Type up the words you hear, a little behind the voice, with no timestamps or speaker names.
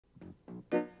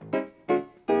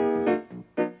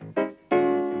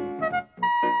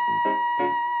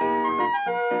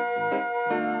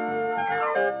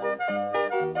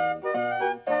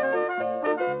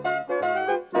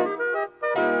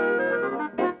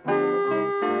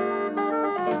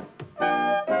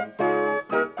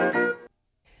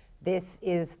This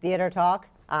is Theater Talk.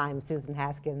 I'm Susan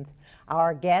Haskins.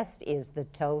 Our guest is the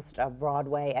toast of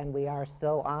Broadway, and we are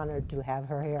so honored to have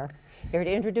her here. Here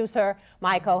to introduce her,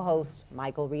 my co-host,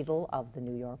 Michael Riedel of the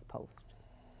New York Post.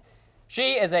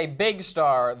 She is a big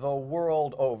star the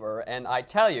world over, and I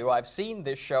tell you, I've seen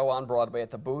this show on Broadway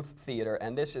at the Booth Theatre,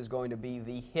 and this is going to be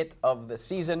the hit of the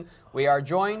season. We are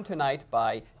joined tonight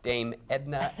by Dame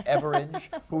Edna Everage,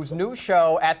 whose new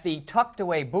show at the tucked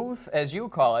away booth, as you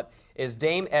call it, is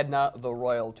Dame Edna, the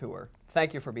Royal Tour.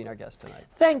 Thank you for being our guest tonight.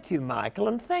 Thank you, Michael,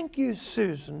 and thank you,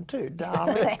 Susan, too,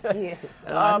 darling. Thank you.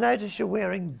 I notice you're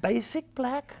wearing basic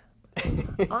black.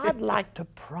 I'd like to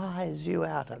prize you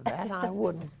out of that. I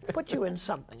would put you in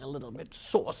something a little bit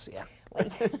saucier.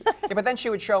 Yeah, but then she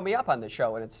would show me up on the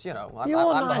show, and it's, you know, I'm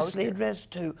You're the host nicely here.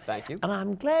 dressed, too. Thank you. And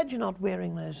I'm glad you're not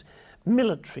wearing those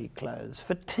military clothes,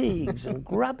 fatigues, and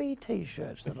grubby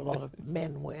T-shirts that a lot of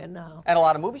men wear now. And a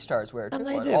lot of movie stars wear, too, And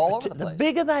they do. all over the place. The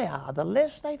bigger they are, the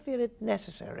less they feel it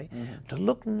necessary to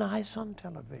look nice on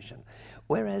television.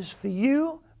 Whereas for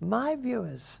you, my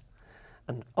viewers,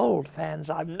 and old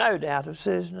fans, I've no doubt of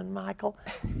Susan and Michael,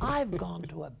 I've gone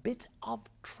to a bit of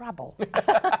trouble.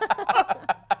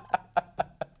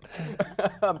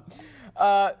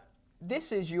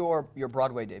 This is your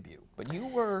Broadway debut, but you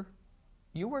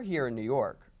were here in New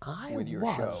York with your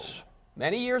show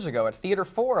many years ago at Theater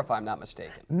 4, if I'm not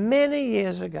mistaken. Many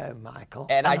years ago, Michael.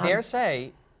 And I dare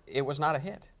say it was not a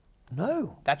hit.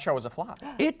 No. That show was a flop.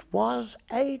 It was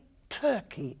a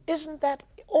turkey. Isn't that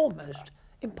almost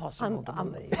impossible to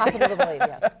believe? Impossible to believe,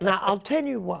 yeah. Now, I'll tell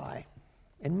you why.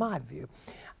 In my view,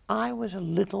 I was a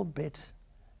little bit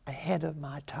ahead of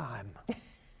my time.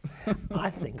 I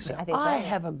think so. I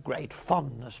have a great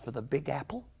fondness for the Big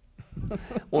Apple,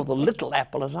 or the Little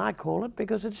Apple, as I call it,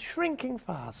 because it's shrinking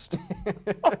fast.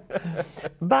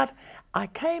 But I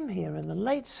came here in the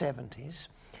late 70s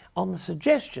on the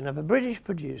suggestion of a British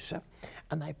producer,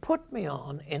 and they put me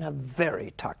on in a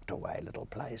very tucked away little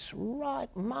place, right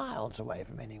miles away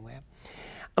from anywhere.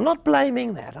 I'm not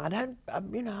blaming that. I don't,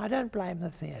 I don't blame the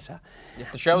theatre.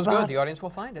 If the show's good, the audience will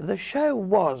find it. The show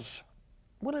was,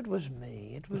 well, it was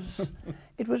me.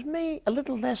 It was me, a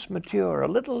little less mature, a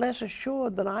little less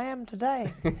assured than I am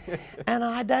today. And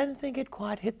I don't think it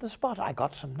quite hit the spot. I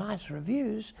got some nice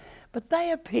reviews, but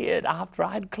they appeared after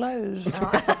I'd closed.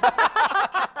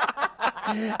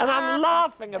 And I'm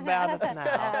laughing about it now.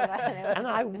 And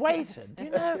I waited. You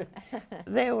know,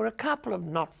 there were a couple of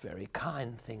not very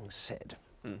kind things said.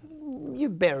 You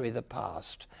bury the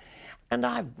past. And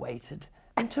I've waited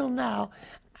until now,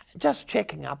 just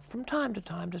checking up from time to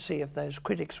time to see if those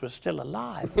critics were still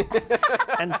alive.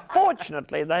 And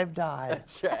fortunately, they've died.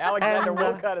 That's right. Alexander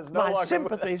Wilcott is no longer my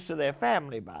sympathies to their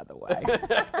family, by the way.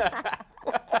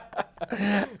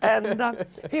 And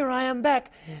here I am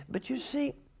back. But you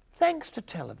see, thanks to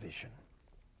television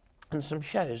and some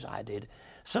shows I did,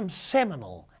 some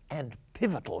seminal and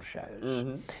pivotal shows,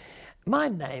 my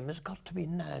name has got to be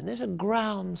known. There's a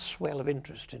groundswell of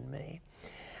interest in me.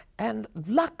 And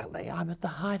luckily, I'm at the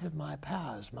height of my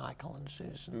powers, Michael and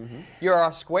Susan. You're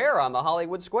a square on the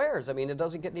Hollywood Squares. I mean, it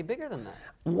doesn't get any bigger than that.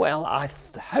 Well, I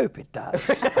hope it does.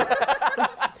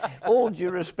 All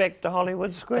due respect to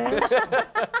Hollywood Squares.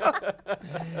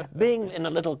 Being in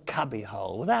a little cubby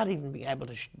hole without even being able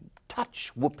to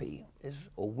touch Whoopi,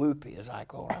 or Whoopie as I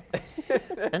call her,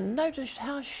 and notice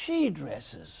how she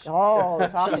dresses. Oh,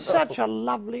 she's such a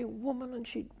lovely woman, and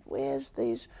she wears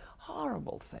these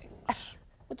horrible things.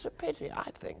 It's a pity,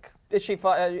 I think. Is she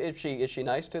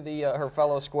nice to the her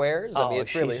fellow squares? I mean,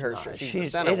 it's really her show. She's the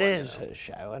center one. It is her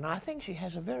show, and I think she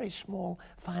has a very small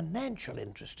financial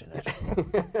interest in it,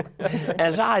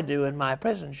 as I do in my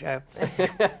present show.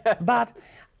 But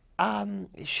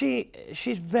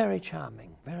she's very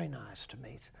charming, very nice to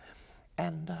meet,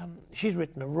 and she's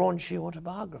written a raunchy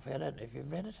autobiography. I don't know if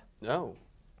you've read it. No.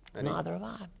 Neither have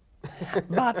I.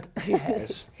 But she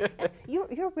has.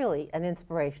 You're really an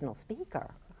inspirational speaker.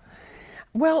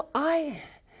 Well, I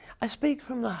speak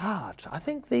from the heart. I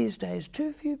think these days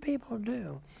too few people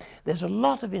do. There's a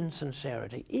lot of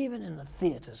insincerity, even in the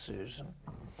theatre, Susan.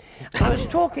 I was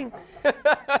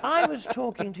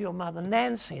talking to your mother,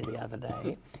 Nancy, the other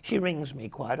day. She rings me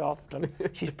quite often.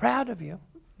 She's proud of you,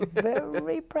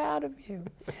 very proud of you.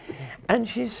 And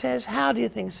she says, "How do you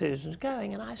think Susan's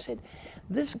going?" And I said,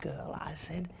 "This girl," I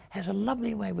said, "has a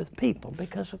lovely way with people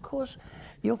because, of course,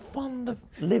 you're fond of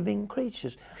living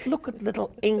creatures. Look at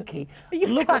little Inky.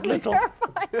 Look at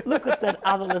that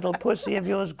other little pussy of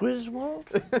yours, Griswold.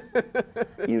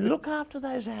 You look after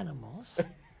those animals,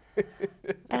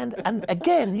 And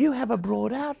again, you have a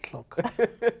broad outlook.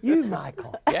 You,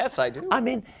 Michael. Yes, I do. I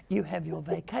mean, you have your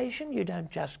vacation. You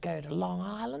don't just go to Long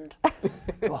Island,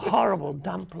 to a horrible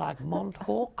dump like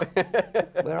Montauk,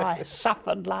 where I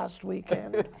suffered last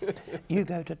weekend. You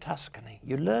go to Tuscany.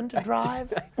 You learn to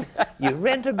drive. You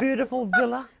rent a beautiful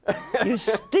villa. You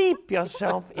steep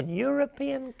yourself in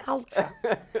European culture.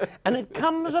 And it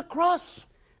comes across.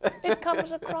 It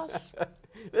comes across.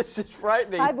 This is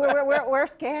frightening. We're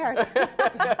scared.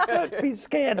 Don't be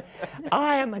scared.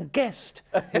 I am a guest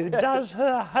who does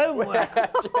her homework.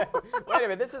 Wait a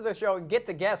minute, this is a show, get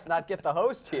the guest, not get the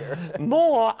host here.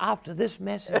 More after this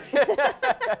message.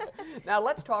 Now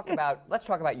let's talk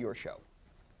about your show.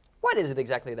 What is it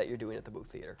exactly that you're doing at the Booth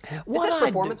Theatre? Is this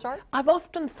performance art? I've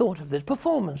often thought of this.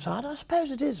 Performance art, I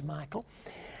suppose it is, Michael.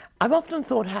 I've often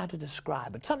thought how to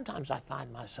describe it. Sometimes I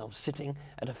find myself sitting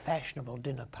at a fashionable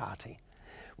dinner party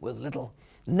with little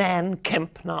Nan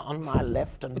Kempner on my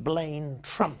left and Blaine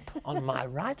Trump on my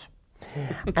right.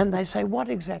 And they say, what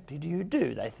exactly do you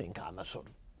do? They think I'm a sort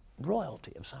of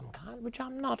royalty of some kind, which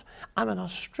I'm not. I'm an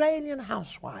Australian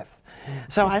housewife.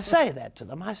 So I say that to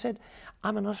them. I said,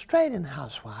 I'm an Australian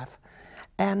housewife,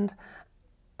 and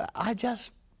I just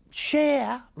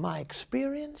share my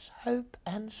experience, hope,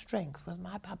 and strength with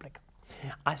my public.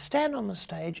 I stand on the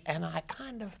stage and I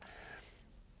kind of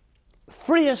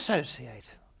free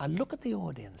associate. I look at the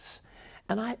audience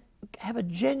and I have a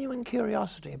genuine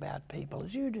curiosity about people,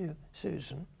 as you do,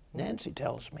 Susan. Nancy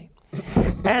tells me.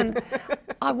 And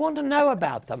I want to know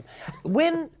about them.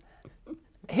 When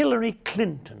Hillary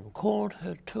Clinton called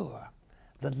her tour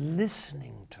the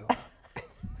listening tour,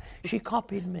 she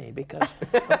copied me because,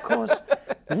 of course,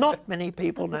 not many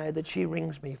people know that she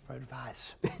rings me for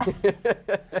advice.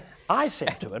 I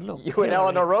said to her, look, You Hillary, and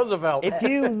Eleanor Roosevelt.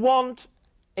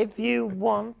 if you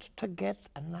want to get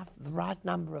the right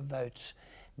number of votes,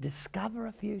 discover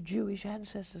a few Jewish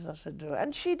ancestors, I said to her.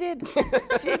 And she did.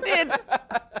 She did.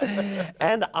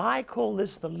 And I call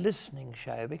this the listening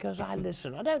show because I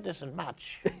listen. I don't listen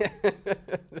much,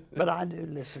 but I do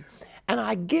listen. And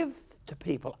I give to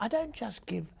people. I don't just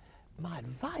give my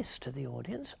advice to the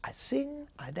audience. I sing,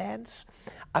 I dance,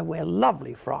 I wear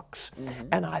lovely frocks,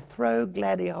 and I throw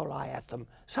gladioli at them,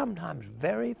 sometimes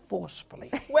very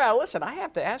forcefully. Well, listen, I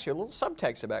have to ask you a little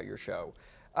subtext about your show.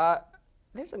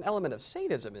 There's an element of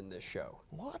sadism in this show.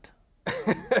 What?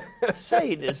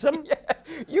 Sadism? Yeah,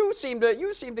 you seem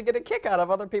to get a kick out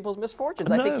of other people's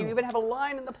misfortunes. I think No. you even have a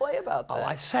line in the play about that. Oh,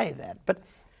 I say that, but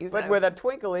But with a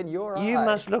twinkle in your eye. you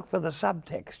must look for the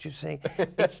subtext, you see.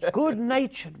 It's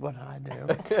good-natured what I do,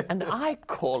 and I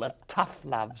call it tough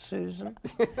love, Susan.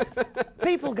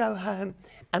 People go home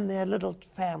and their little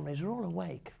families are all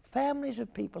awake. Families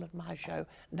of people at my show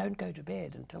don't go to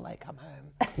bed until they come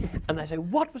home. And they say,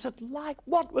 what was it like?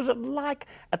 What was it like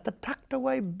at the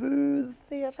tucked-away Booth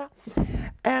Theatre?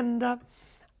 And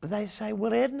they say,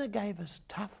 well, Edna gave us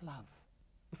tough love.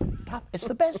 Tough. It's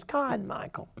the best kind,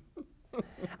 Michael.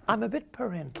 I'm a bit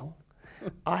parental.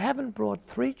 I haven't brought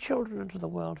 3 children into the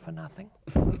world for nothing.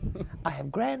 I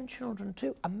have grandchildren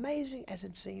too, amazing as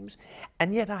it seems,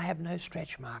 and yet I have no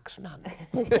stretch marks, none.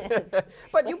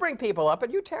 But you bring people up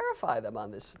and you terrify them on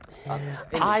this.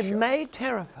 I may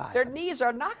terrify Their them. knees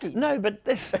are knocking. No, but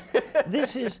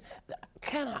this is.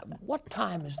 What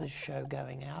time is this show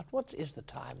going out? What is the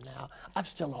time now?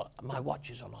 My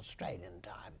watch is on Australian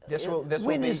time.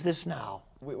 When is this now?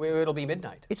 It'll be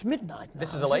midnight. It's midnight now.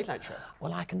 This is a late night show.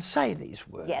 Well, I can say these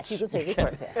words. Yes, you can say these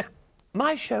words. Yes.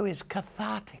 My show is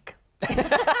cathartic.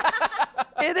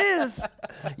 It is.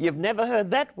 You've never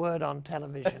heard that word on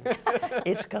television.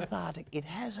 It's cathartic. It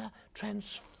has a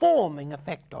transforming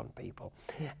effect on people.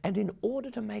 And in order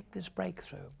to make this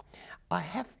breakthrough, I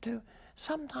have to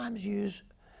sometimes use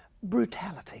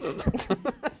brutality.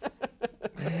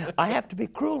 I have to be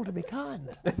cruel to be kind.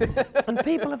 And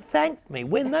people have thanked me.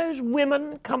 When those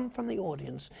women come from the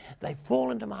audience, they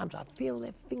fall into my arms. I feel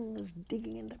their fingers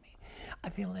digging into me. I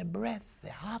feel their breath,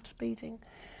 their hearts beating.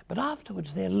 But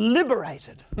afterwards, they're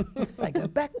liberated. They go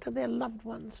back to their loved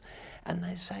ones and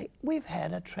they say, we've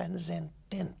had a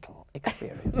transcendental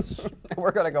experience.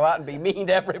 We're going to go out and be mean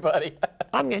to everybody.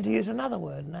 I'm going to use another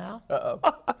word now.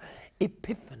 Uh-oh.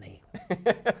 Epiphany.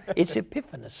 It's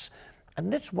epiphanous. And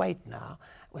let's wait now.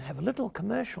 We'll have a little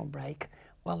commercial break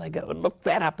while they go and look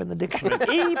that up in the dictionary.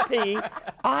 E-P-I-P-H-A-N-Y.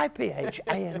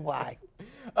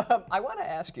 I want to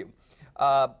ask you,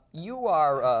 you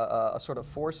are a sort of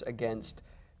force against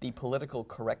the political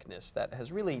correctness that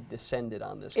has really descended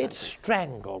on this country. It's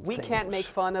strangled We things. can't make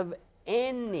fun of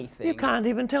anything. You can't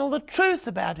even tell the truth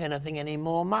about anything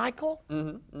anymore, Michael.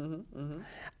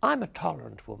 I'm a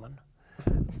tolerant woman.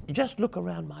 Just look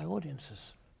around my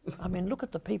audiences. I mean, look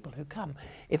at the people who come.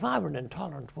 If I were an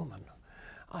intolerant woman,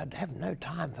 I'd have no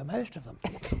time for most of them.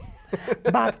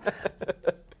 But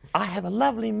I have a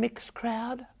lovely mixed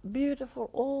crowd, beautiful,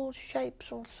 all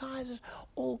shapes, all sizes,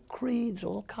 all creeds,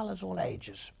 all colours, all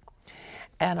ages.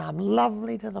 And I'm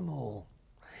lovely to them all.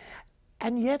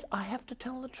 And yet I have to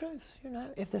tell the truth, you know.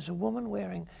 If there's a woman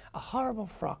wearing a horrible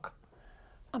frock,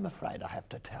 I'm afraid I have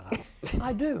to tell her.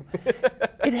 I do.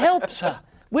 It helps her.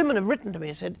 Women have written to me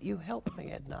and said, "You helped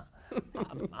me, Edna.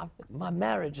 My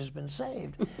marriage has been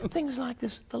saved." Things like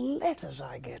this, the letters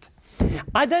I get.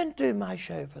 I don't do my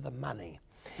show for the money.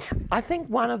 I think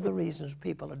one of the reasons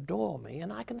people adore me,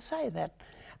 and I can say that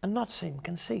and not seem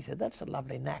conceited, that's a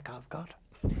lovely knack I've got.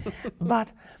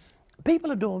 But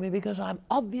people adore me because I'm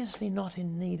obviously not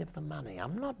in need of the money.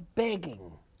 I'm not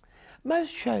begging.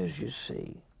 Most shows you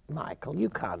see, Michael, you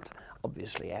can't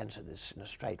obviously answer this in a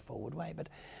straightforward way, but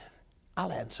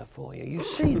I'll answer for you. You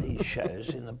see these shows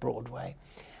in the Broadway,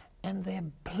 and they're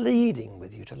pleading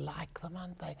with you to like them,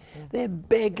 aren't they? They're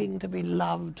begging to be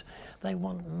loved. They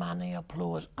want money,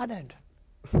 applause. I don't.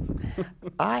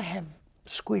 I have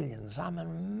squillions. I'm an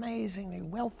amazingly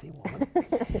wealthy woman,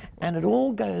 and it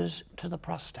all goes to the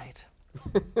prostate.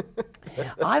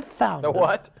 I've found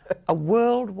a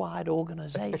worldwide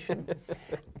organization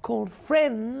called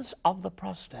Friends of the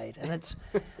Prostate, and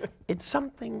it's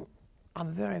something I'm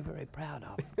very, very proud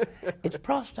of. It's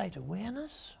prostate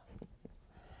awareness.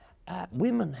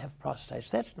 Women have prostates.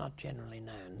 That's not generally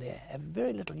known. They have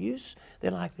very little use.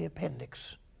 They're like the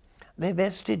appendix. They're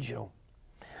vestigial.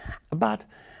 But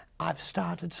I've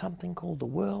started something called the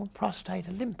World Prostate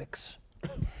Olympics.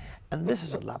 And this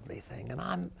is a lovely thing,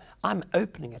 and I'm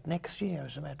opening it next year,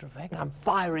 as a matter of fact. I'm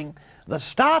firing the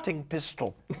starting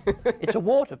pistol. It's a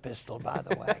water pistol, by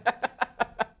the way.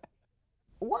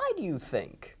 Why do you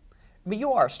think, I mean,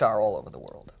 you are a star all over the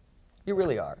world. You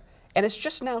really are. And it's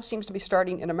just now seems to be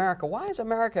starting in America. Why has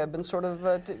America been sort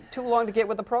of too long to get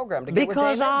with the program?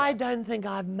 Because I don't think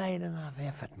I've made enough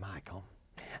effort, Michael.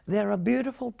 There are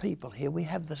beautiful people here. We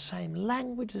have the same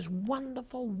language. There's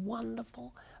wonderful,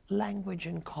 wonderful language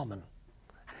in common.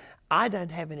 I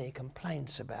don't have any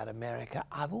complaints about America.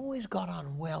 I've always got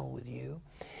on well with you.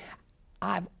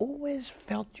 I've always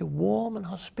felt you warm and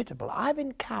hospitable. I've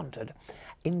encountered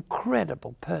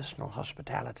incredible personal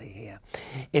hospitality here.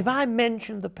 If I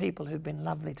mentioned the people who've been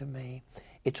lovely to me,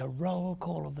 it's a roll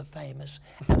call of the famous,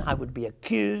 and I would be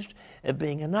accused of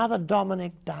being another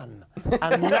Dominic Dunn,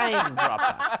 a name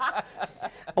dropper.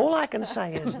 All I can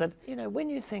say is that, you know, when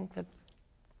you think that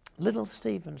little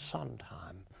Stephen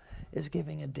Sondheim is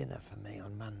giving a dinner for me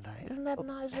on Monday, isn't that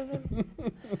nice of him?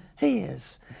 He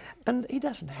is, and he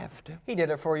doesn't have to. He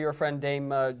did it for your friend Dame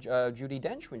Judi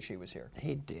Dench when she was here.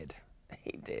 He did.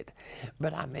 He did.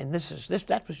 But I mean,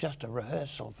 that was just a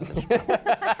rehearsal for this one.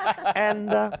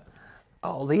 And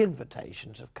oh, the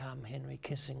invitations have come. Henry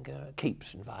Kissinger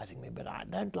keeps inviting me, but I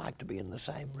don't like to be in the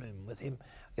same room with him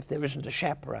if there isn't a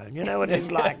chaperone. You know what it's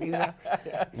like. You know?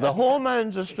 The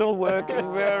hormones are still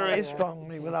working very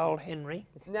strongly with old Henry.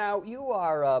 Now, you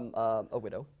are a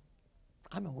widow.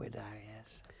 I'm a widow, yes.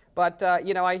 But,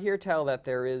 you know, I hear tell that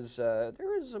there is a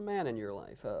man in your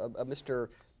life, a Mr.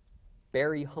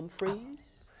 Barry Humphries.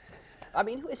 Oh. I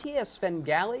mean, is he a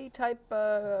Svengali type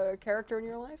character in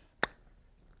your life?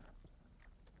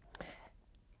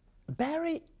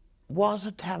 Barry was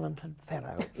a talented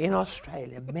fellow in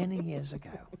Australia many years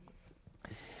ago.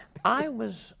 I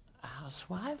was a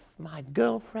housewife. My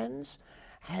girlfriends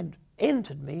had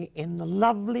entered me in the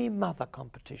Lovely Mother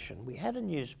competition. We had a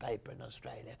newspaper in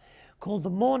Australia called the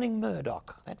Morning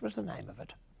Murdoch. That was the name of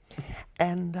it.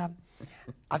 And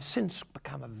I've since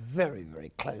become a very,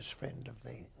 very close friend of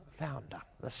the founder,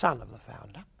 the son of the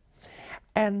founder.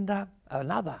 And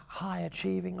another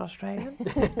high-achieving Australian.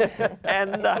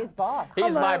 And his boss.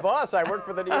 He's my boss. I work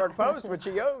for the New York Post, which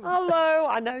he owns. Hello,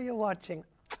 I know you're watching.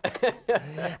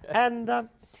 And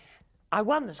I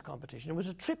won this competition. It was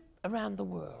a trip around the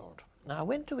world. Now, I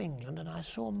went to England and I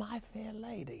saw My Fair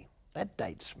Lady. That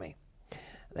dates me.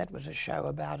 That was a show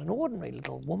about an ordinary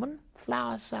little woman,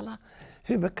 flower seller,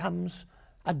 who becomes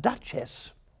a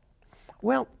duchess.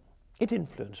 Well, it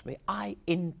influenced me. I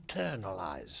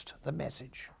internalized the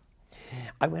message.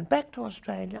 I went back to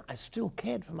Australia. I still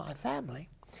cared for my family,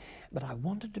 but I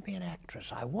wanted to be an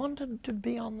actress. I wanted to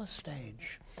be on the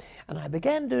stage. And I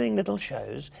began doing little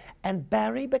shows, and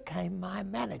Barry became my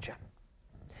manager.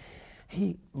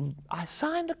 I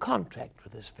signed a contract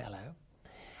with this fellow,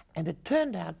 and it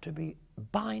turned out to be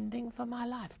binding for my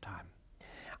lifetime.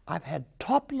 I've had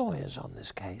top lawyers on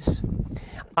this case.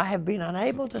 I have been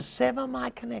unable to sever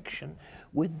my connection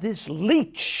with this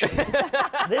leech,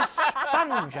 this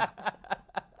sponger.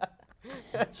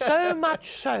 So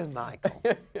much so, Michael,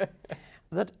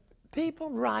 that people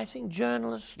writing,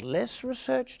 journalists less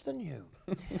researched than you,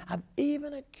 have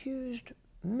even accused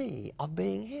me of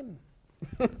being him.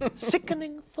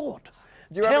 Sickening thought.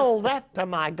 Tell that to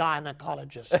my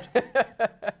gynecologist.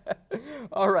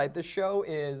 All right, the show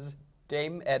is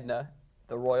Dame Edna,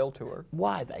 the Royal Tour.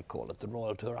 Why they call it the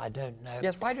Royal Tour, I don't know.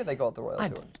 Yes, why do they call it the Royal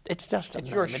Tour? It's just a It's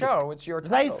name. your show, it's your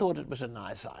title. They thought it was a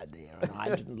nice idea, and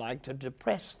I didn't like to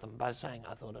depress them by saying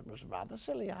I thought it was a rather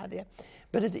silly idea.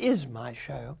 But it is my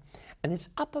show, and it's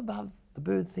up above the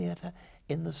Booth Theatre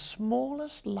in the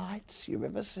smallest lights you've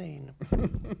ever seen.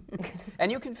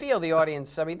 And you can feel the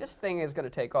audience. I mean, this thing is going to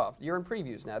take off. You're in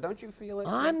previews now. Don't you feel it?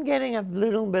 I'm getting a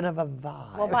little bit of a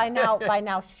vibe. Well, by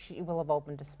now she will have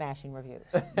opened to smashing reviews.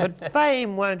 But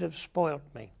fame won't have spoilt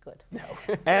me. Good. No.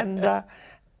 And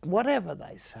whatever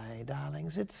they say,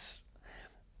 darlings, it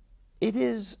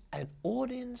is an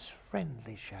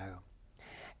audience-friendly show.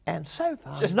 And so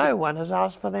far, no one has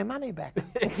asked for their money back.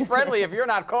 It's friendly if you're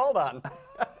not called on.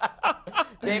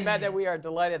 Dame Edna, we are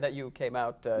delighted that you came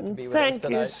out to be with us tonight.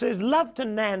 Thank you, Susan. Love to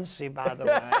Nancy, by the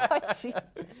way.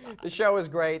 The show is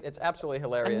great. It's absolutely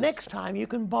hilarious. And next time you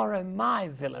can borrow my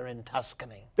villa in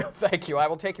Tuscany. Thank you. I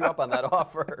will take you up on that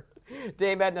offer.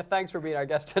 Dame Edna, thanks for being our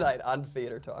guest tonight on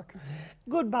Theatre Talk.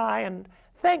 Goodbye, and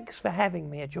thanks for having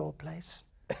me at your place.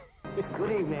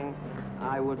 Good evening.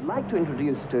 I would like to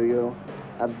introduce to you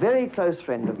a very close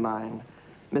friend of mine,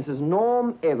 Mrs.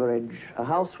 Dame Everage, a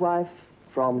housewife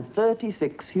from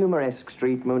 36 Humoresque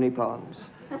Street, Mooney Ponds.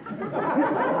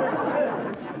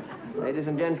 Ladies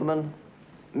and gentlemen,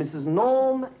 Mrs.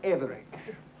 Dame Everage.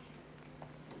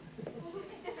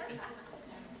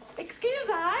 Excuse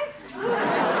I?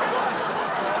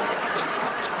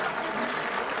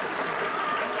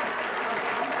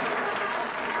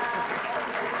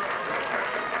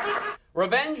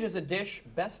 Revenge is a dish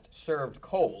best served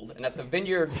cold, and at the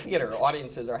Vineyard Theatre,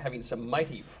 audiences are having some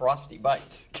mighty frosty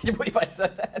bites. Can you believe I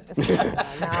said that?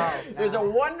 No. There's a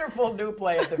wonderful new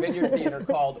play at the Vineyard Theatre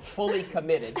called Fully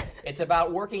Committed. It's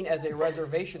about working as a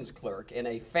reservations clerk in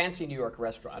a fancy New York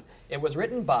restaurant. It was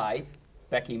written by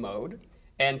Becky Mode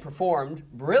and performed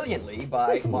brilliantly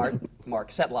by Mark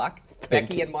Setlock.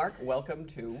 Becky and Mark, welcome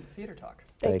to Theatre Talk.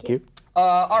 Thank you.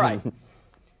 All right.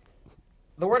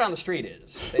 The word on the street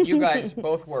is that you guys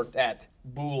both worked at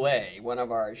Boulay, one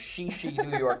of our shishi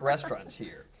New York restaurants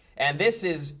here. And this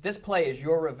play is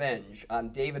your revenge on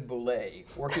David Boulay,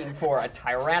 working for a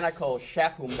tyrannical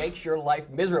chef who makes your life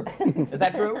miserable. Is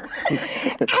that true?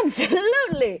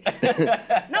 Absolutely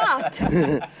not.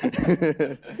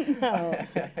 No.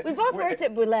 We both worked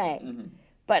at Boulay,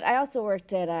 but I also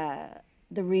worked at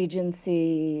the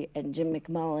Regency and Jim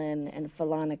McMullen and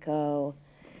Filonico.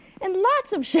 And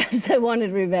lots of chefs I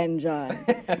wanted revenge on.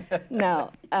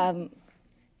 No. And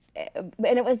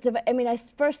it was, I mean, I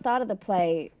first thought of the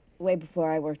play way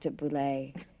before I worked at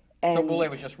Boulay. So Boulay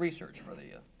was just research for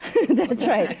the... That's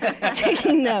right.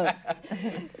 Taking notes.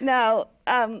 No.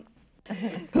 No.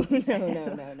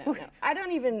 I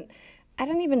don't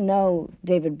even know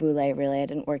David Boulay, really. I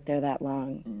didn't work there that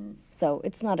long. So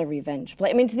it's not a revenge play.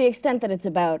 I mean, to the extent that it's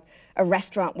about a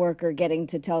restaurant worker getting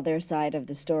to tell their side of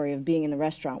the story of being in the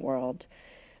restaurant world.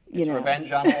 You know.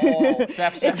 Revenge on all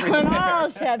chefs It's on all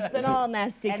chefs and all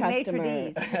nasty And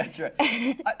customers. That's right.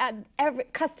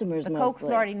 Customers The mostly. coke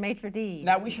snorting maitre d'.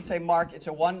 Now we should say, Mark, it's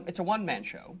a one-man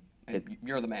show.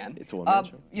 You're the man. It's a one-man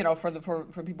show. You know, for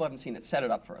people who haven't seen it, set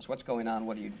it up for us. What's going on?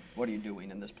 What are you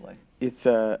doing in this play? It's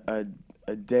a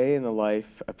day in the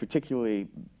life, a particularly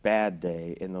bad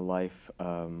day in the life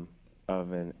of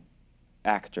an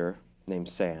actor named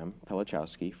Sam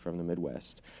Pelichowski from the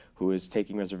Midwest, who is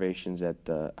taking reservations at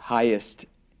the highest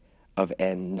of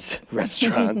ends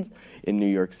restaurant in New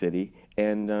York City,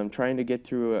 and trying to get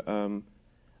through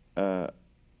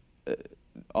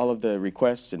all of the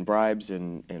requests and bribes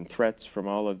and threats from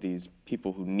all of these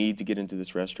people who need to get into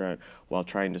this restaurant while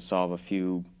trying to solve a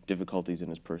few difficulties in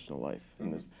his personal life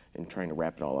and trying to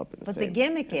wrap it all up in the same But the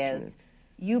gimmick afternoon.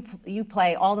 is you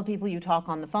play all the people you talk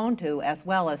on the phone to as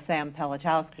well as Sam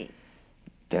Pelichowski.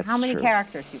 That's How many true.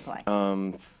 characters do you play?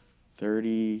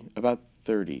 About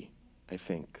 30, I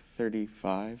think.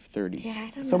 35, 30. Yeah,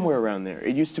 I don't Somewhere know. around there.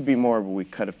 It used to be more, but we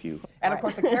cut a few. And of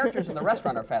course, the characters in the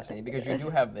restaurant are fascinating because you do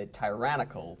have the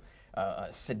tyrannical,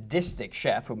 sadistic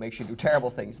chef who makes you do terrible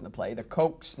things in the play, the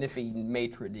coke-sniffing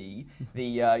maitre d',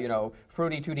 the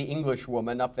fruity-tooty English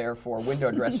woman up there for window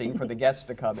dressing for the guests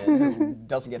to come in who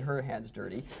doesn't get her hands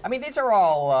dirty. I mean, these are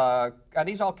all, are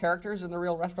these all characters in the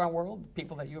real restaurant world,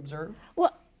 people that you observe?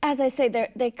 Well, as I say,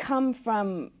 they come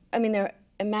from, I mean,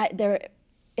 they're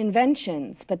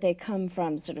inventions, but they come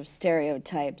from sort of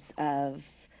stereotypes of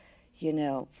you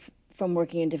know, from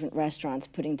working in different restaurants,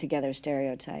 putting together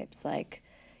stereotypes like,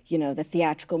 you know, the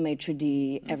theatrical maitre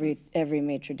d', every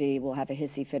maitre d' will have a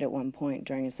hissy fit at one point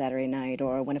during a Saturday night,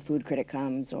 or when a food critic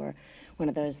comes, or one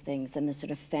of those things, and the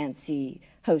sort of fancy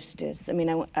hostess. I mean,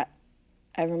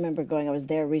 I remember I was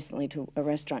there recently to a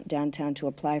restaurant downtown to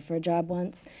apply for a job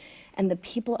once, and the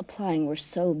people applying were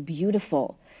so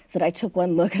beautiful that I took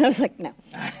one look and I was like, no,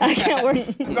 I can't work.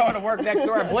 I'm going to work next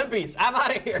door at Blimpies. I'm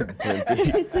out of here.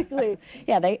 Basically,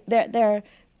 yeah, they're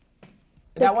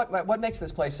Now, what makes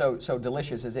this play so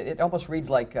delicious is it almost reads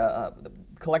like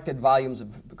collected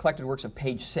works of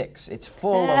Page 6. It's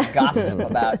full of gossip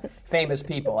about famous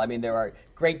people. I mean, there are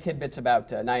great tidbits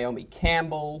about Naomi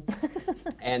Campbell,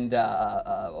 and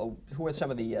who are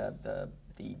some of the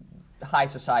high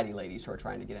society ladies who are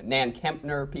trying to get in? Nan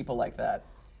Kempner, people like that.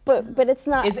 But it's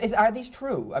not. Are these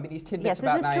true? I mean, these tidbits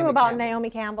about Naomi Campbell. Yes, is this true about Naomi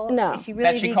Campbell? No. Is she really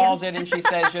That she vegan? calls it and she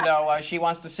says, you know, she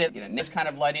wants to sit in this kind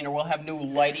of lighting, or we'll have new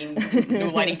lighting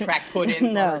track put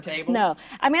in for her table. No.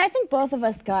 I mean, I think both of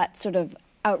us got sort of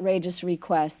outrageous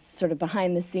requests sort of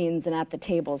behind the scenes and at the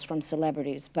tables from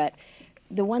celebrities, but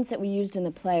the ones that we used in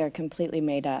the play are completely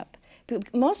made up.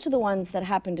 Most of the ones that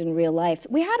happened in real life,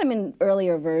 we had them in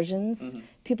earlier versions.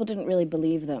 People didn't really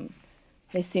believe them.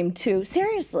 They seemed too,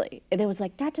 seriously. It was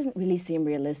like, that doesn't really seem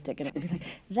realistic. And it would be like,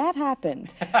 that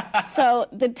happened. So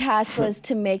the task was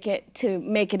to make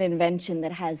an invention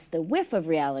that has the whiff of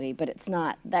reality, but it's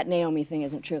not, that Naomi thing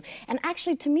isn't true. And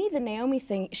actually, to me, the Naomi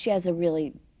thing, she has a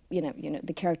really, you know,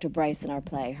 the character Bryce in our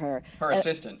play, her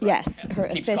assistant. Right? Yes, her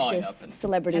Keeps calling officious up and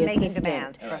celebrity And making assistant.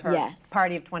 demands for her Yes.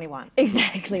 party of 21.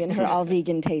 Exactly, and her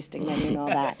all-vegan tasting menu and all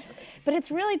that. But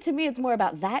it's really, to me, it's more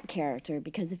about that character,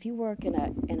 because if you work in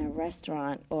a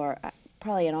restaurant or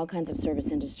probably in all kinds of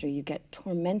service industry, you get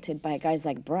tormented by guys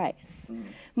like Bryce.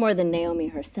 More than Naomi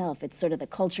herself. It's sort of the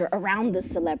culture around the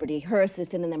celebrity, her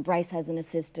assistant, and then Bryce has an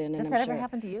assistant. Does And that I'm ever sure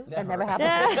happen to you? Never. That never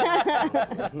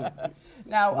happened to you?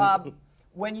 Now,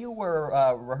 when you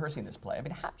were rehearsing this play, I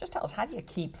mean, just tell us, how do you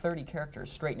keep 30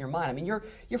 characters straight in your mind? I mean, you're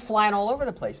flying all over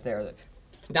the place there.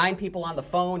 9 people on the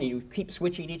phone, and you keep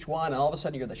switching each one, and all of a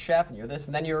sudden you're the chef, and you're this,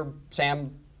 and then you're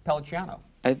Sam Pellicciano.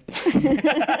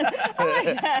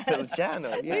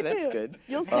 Pellicciano, yeah, that's good.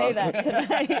 You'll say that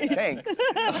tonight. Thanks.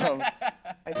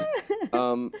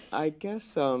 I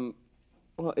guess,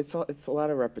 well, it's a lot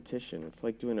of repetition. It's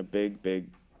like doing a big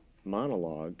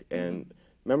monologue, and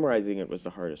memorizing it was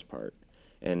the hardest part.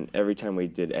 And every time we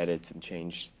did edits and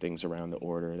changed things around the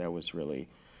order, that was really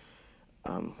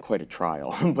quite a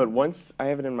trial. But once I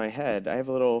have it in my head, I have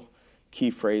little key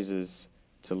phrases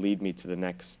to lead me to the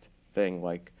next thing.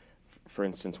 Like, for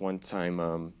instance, one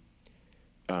time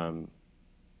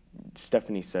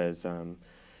Stephanie says,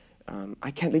 I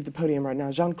can't leave the podium right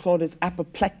now. Jean-Claude is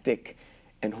apoplectic.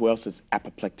 And who else is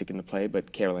apoplectic in the play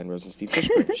but Caroline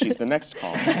Rosenstein-Fishburne? She's the next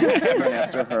call. And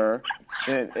after her.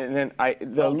 And then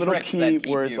the little key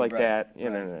words like that. You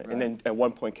know, right. And then at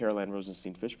one point, Caroline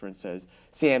Rosenstein-Fishburne says,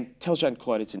 Sam, tell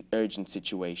Jean-Claude it's an urgent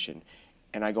situation.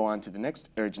 And I go on to the next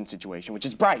urgent situation, which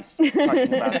is Bryce,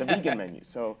 talking about the vegan menu.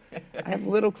 So I have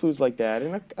little clues like that,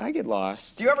 and I get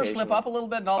lost. Do you ever slip up a little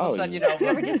bit, and all of a sudden, you know,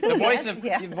 the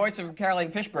voice of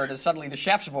Caroline Fishburne is suddenly the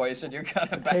chef's voice, and you're kind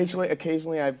of back.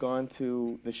 Occasionally I've gone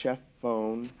to the chef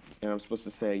phone, and I'm supposed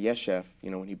to say, yes, chef,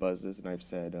 you know, when he buzzes, and I've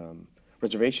said,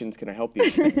 reservations, can I help you?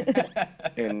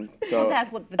 And so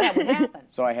That would happen.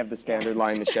 So I have the standard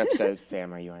line the chef says,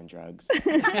 Sam, are you on drugs?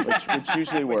 which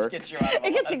usually works. Gets you out of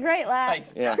It gets a great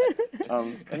laugh. Yeah,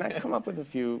 and I've come up with a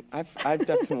few. I've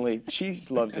definitely, she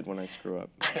loves it when I screw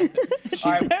up.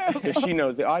 Because she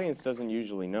knows, the audience doesn't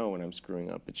usually know when I'm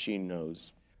screwing up, but she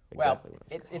knows exactly what's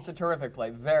going on. It's a terrific play,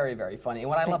 very, very funny. And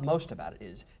what I love most about it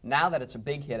is, now that it's a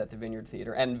big hit at the Vineyard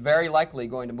Theatre, and very likely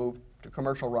going to move to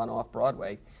commercial run off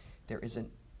Broadway, there isn't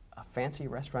a fancy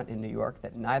restaurant in New York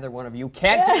that neither one of you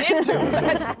can't get into.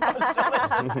 That's the most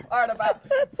delicious part about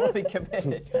Fully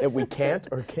Committed. That we can't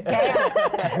or can't?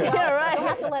 Yeah, right. You'll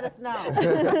have to let us know.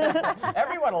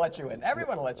 Everyone will let you in.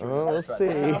 Everyone will let you in. Oh, we'll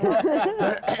see.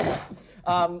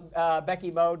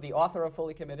 Becky Mode, the author of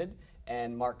Fully Committed,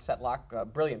 and Mark Setlock, a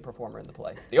brilliant performer in the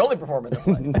play. The only performer in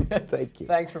the play. Thank you.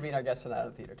 Thanks for being our guest tonight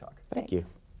on Theater Talk. Thank you.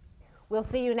 We'll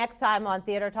see you next time on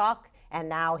Theater Talk. And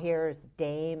now here's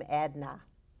Dame Edna.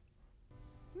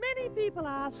 Many people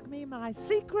ask me my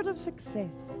secret of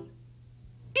success.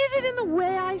 Is it in the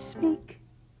way I speak?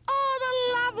 Or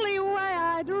the lovely way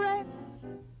I dress?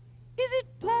 Is it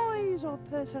poise or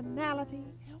personality?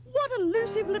 What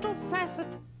elusive little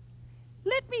facet?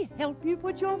 Let me help you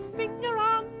put your finger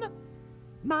on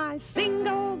my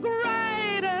single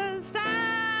greatest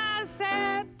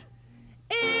asset.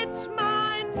 It's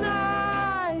my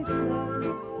niceness.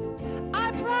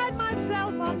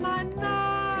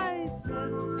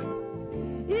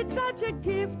 such a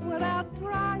gift without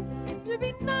price to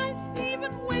be nice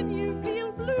even when you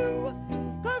feel blue.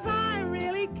 'Cause I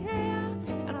really care,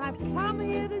 and I've come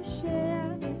here to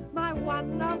share my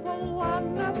wonderful,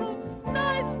 wonderful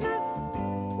niceness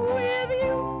with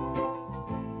you.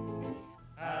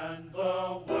 And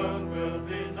the world will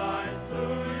be nice to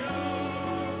you.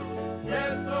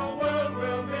 Yes, the world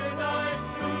will be nice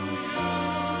to you.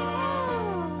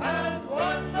 And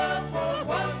wonderful,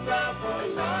 wonderful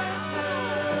niceness.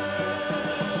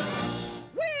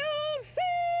 We'll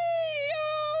see you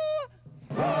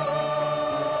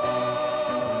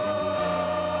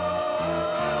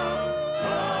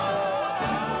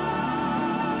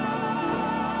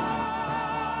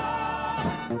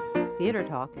Theater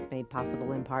Talk is made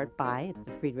possible in part by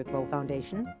the Friedrich Loewe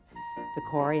Foundation, the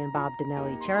Corey and Bob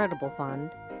Donnelly Charitable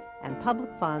Fund, and public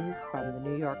funds from the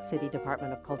New York City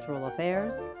Department of Cultural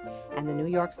Affairs and the New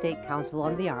York State Council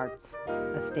on the Arts,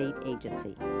 a state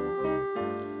agency.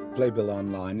 Playbill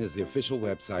Online is the official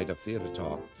website of Theater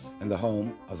Talk and the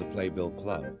home of the Playbill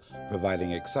Club,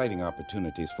 providing exciting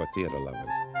opportunities for theater lovers.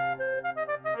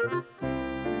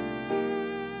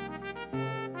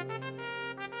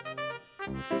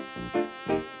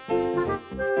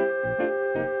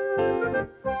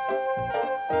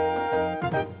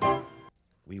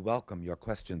 We welcome your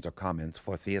questions or comments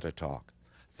for Theater Talk.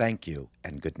 Thank you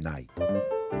and good night.